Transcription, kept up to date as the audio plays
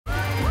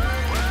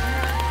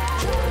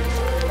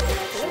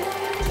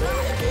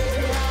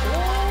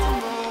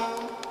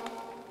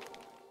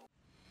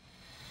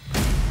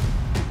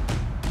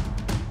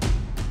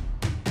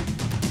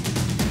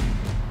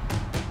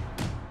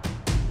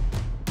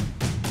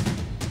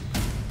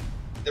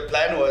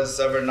plan was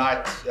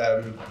overnight,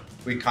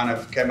 we kind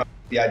of came up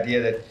with the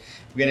idea that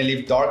we're going to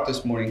leave dark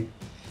this morning,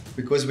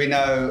 because we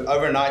know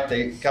overnight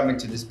they come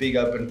into this big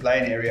open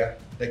plain area,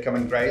 they come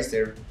and graze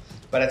there.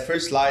 But at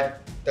first light,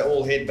 they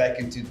all head back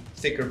into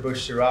thicker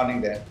bush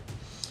surrounding there.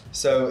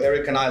 So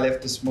Eric and I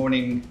left this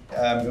morning,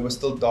 it was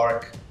still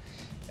dark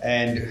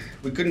and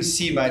we couldn't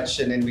see much,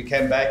 and then we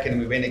came back and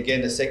we went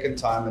again the second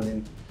time, and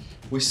then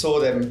we saw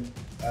them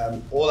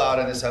all out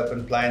in this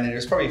open plain, and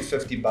there's probably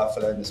 50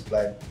 buffalo in this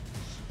plain.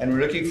 And we're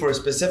looking for a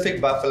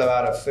specific buffalo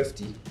out of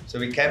 50. So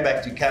we came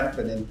back to camp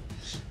and then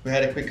we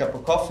had a quick cup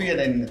of coffee, and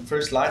then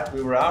first light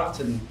we were out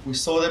and we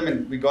saw them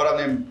and we got on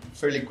them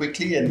fairly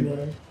quickly.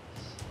 And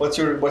what's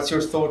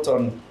your thought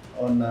on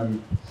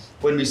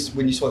when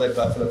you saw that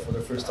buffalo for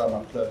the first time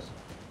up close?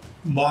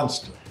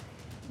 Monster.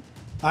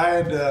 I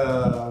had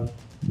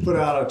put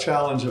out a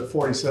challenge of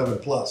 47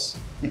 plus,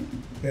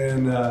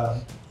 and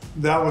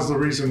that was the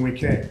reason we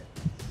came.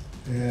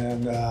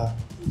 And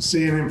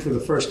seeing him for the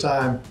first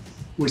time,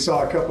 we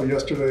saw a couple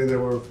yesterday that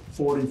were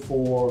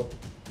 44,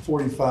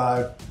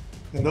 45,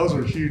 and those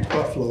are huge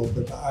buffalo,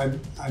 but I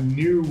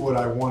knew what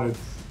I wanted.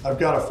 I've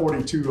got a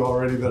 42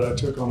 already that I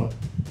took on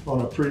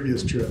a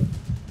previous trip,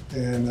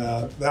 and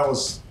that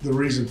was the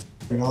reason for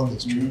going on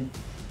this trip,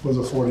 was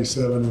a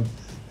 47.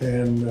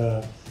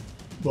 And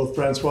both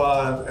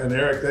Francois and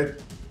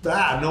Eric,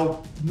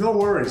 no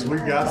worries, we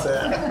got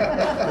that.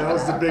 That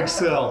was the big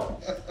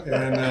sell,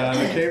 and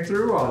they came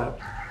through on it.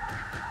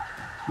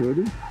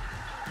 Ready?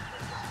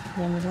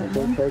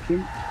 Don't take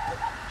him.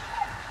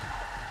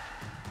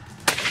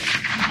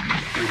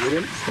 You hit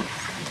him.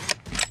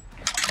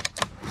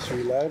 Just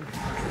reload.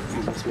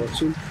 You just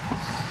watch him.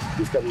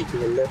 He's coming to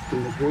the left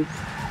in the group.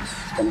 He's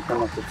going to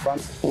come up the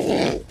front.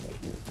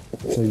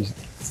 So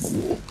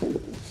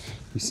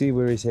you see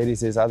where his head is,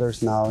 there's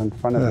others now in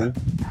front of him.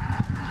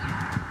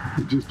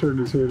 He just turned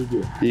his head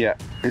again. Yeah,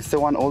 it's the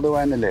one all the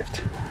way on the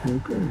left.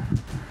 Okay.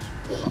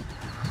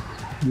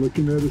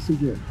 Looking at us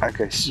again.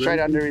 Okay, straight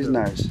under his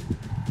nose.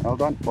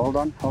 Hold on, hold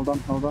on, hold on,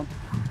 hold on.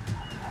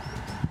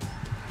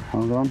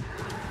 Hold on.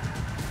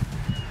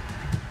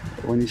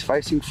 When he's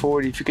facing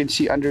forward, if you can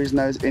see under his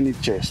nose and his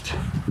chest.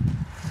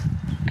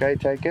 Okay,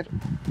 take it.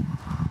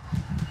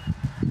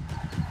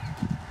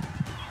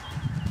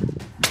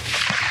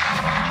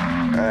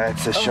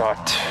 That's a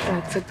shot.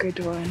 That's a good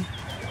one.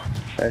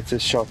 That's a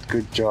shot,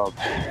 good job.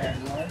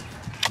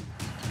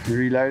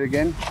 Reload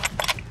again.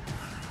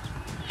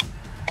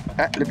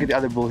 Ah, look at the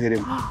other bull hit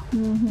him.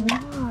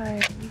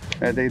 Why?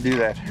 They do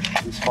that,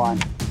 it's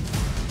fine.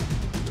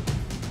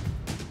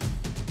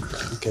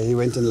 Okay, he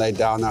went and laid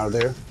down out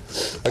there.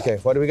 Okay,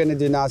 what we're gonna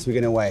do now is we're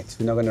gonna wait.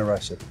 We're not gonna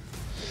rush it.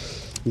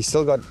 He's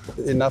still got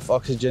enough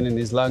oxygen in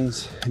his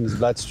lungs, in his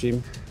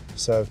bloodstream.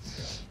 So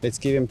let's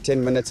give him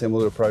 10 minutes and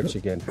we'll approach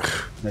again.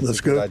 That's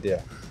a good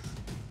idea.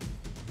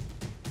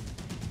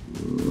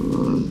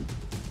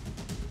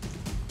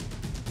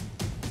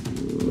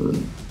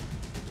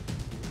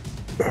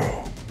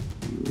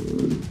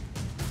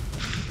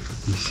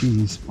 You see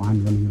his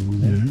spine running along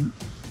there?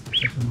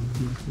 If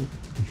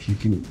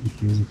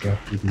there's a gap,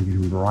 you can get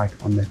him right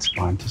on that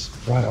spine, just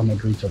right on the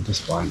reach of the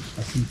spine.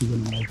 I think you're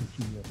gonna make it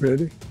through there.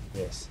 Ready?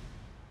 Yes.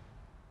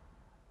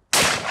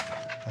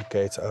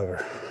 Okay, it's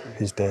over.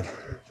 He's dead.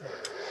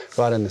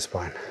 Right on the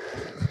spine.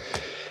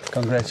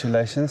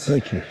 Congratulations.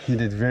 Thank you. You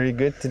did very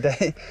good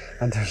today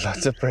under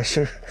lots of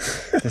pressure.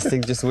 This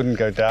thing just wouldn't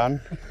go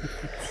down.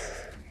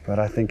 But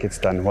I think it's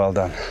done. Well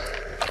done.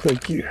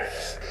 Thank you.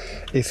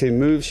 If he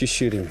moves, you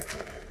shoot him.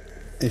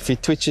 If he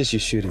twitches, you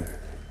shoot him.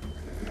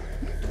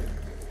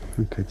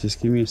 Okay, just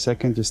give me a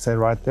second. Just stay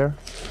right there.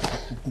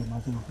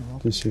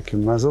 Just shake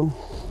your muzzle.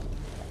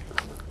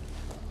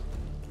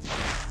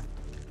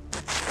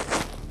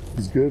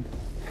 He's good.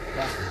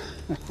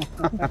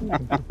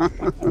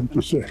 Thank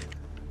you, sir.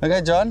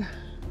 Okay, John,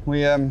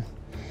 we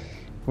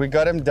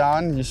got him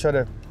down. You shot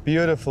a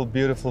beautiful,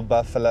 beautiful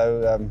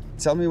buffalo.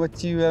 Tell me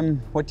what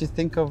you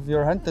think of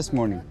your hunt this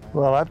morning.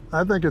 Well,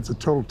 I think it's a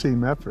total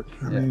team effort.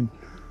 I mean,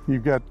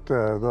 you've got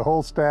the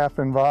whole staff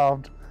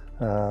involved.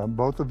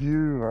 Both of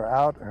you are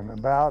out and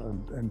about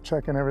and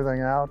checking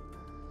everything out,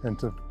 and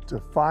to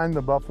find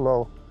the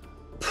buffalo.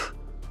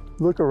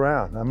 Look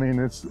around. I mean,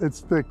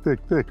 it's thick, thick,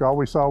 thick. All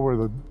we saw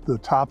were the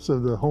tops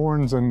of the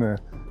horns and the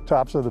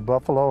tops of the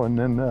buffalo, and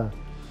then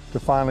to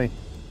finally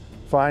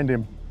find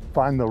him,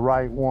 find the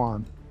right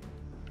one,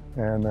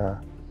 and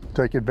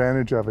take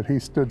advantage of it. He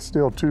stood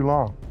still too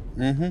long.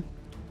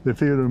 If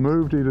he had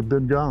moved, he'd have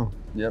been gone.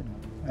 Yep.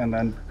 And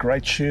then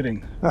great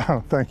shooting.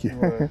 Oh, thank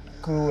you.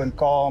 Cool and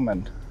calm,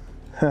 and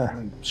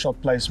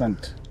shot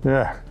placement.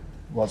 Yeah.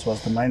 Was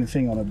the main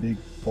thing on a big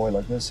boy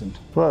like this. And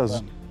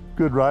was.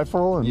 Good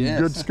rifle and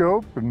good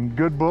scope and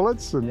good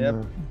bullets,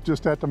 and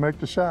just had to make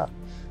the shot.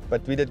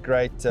 But we did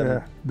great.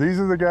 Yeah, these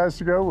are the guys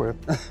to go with.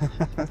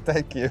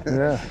 Thank you.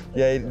 Yeah,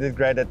 yeah, you did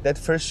great. That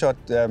first shot,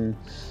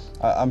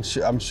 I'm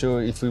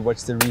sure if we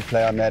watch the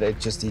replay on that,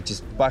 he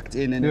just bucked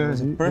in, and it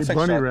was a perfect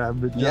bunny shot.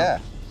 Rabbit, yeah,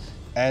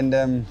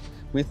 and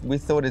we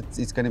thought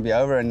it's going to be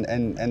over,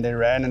 and they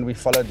ran, and we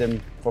followed them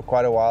for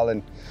quite a while,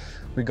 and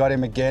we got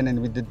him again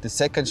and we did the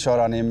second shot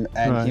on him,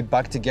 and he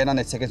bucked again on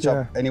that second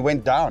shot, and he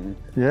went down.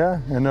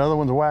 Yeah, and the other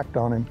one's whacked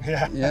on him.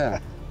 Yeah.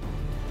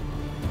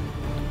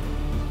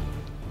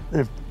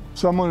 If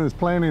someone is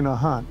planning a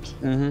hunt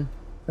and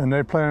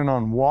they're planning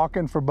on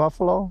walking for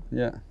buffalo,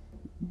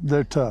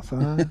 they're tough,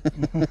 huh?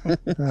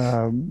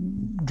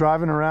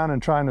 Driving around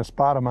and trying to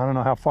spot them, I don't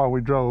know how far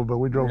we drove, but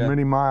we drove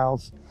many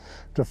miles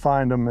to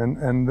find them,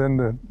 and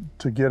then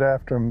to get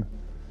after them,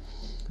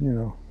 you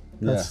know,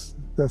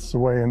 that's the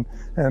way.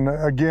 And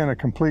again, a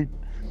complete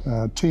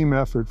team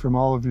effort from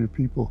all of you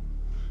people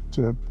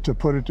to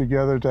put it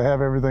together, to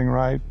have everything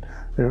right.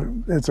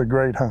 It's a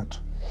great hunt.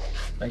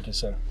 Thank you,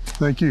 sir.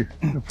 Thank you.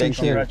 Thank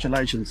you.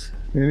 Congratulations.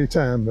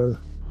 Anytime, brother.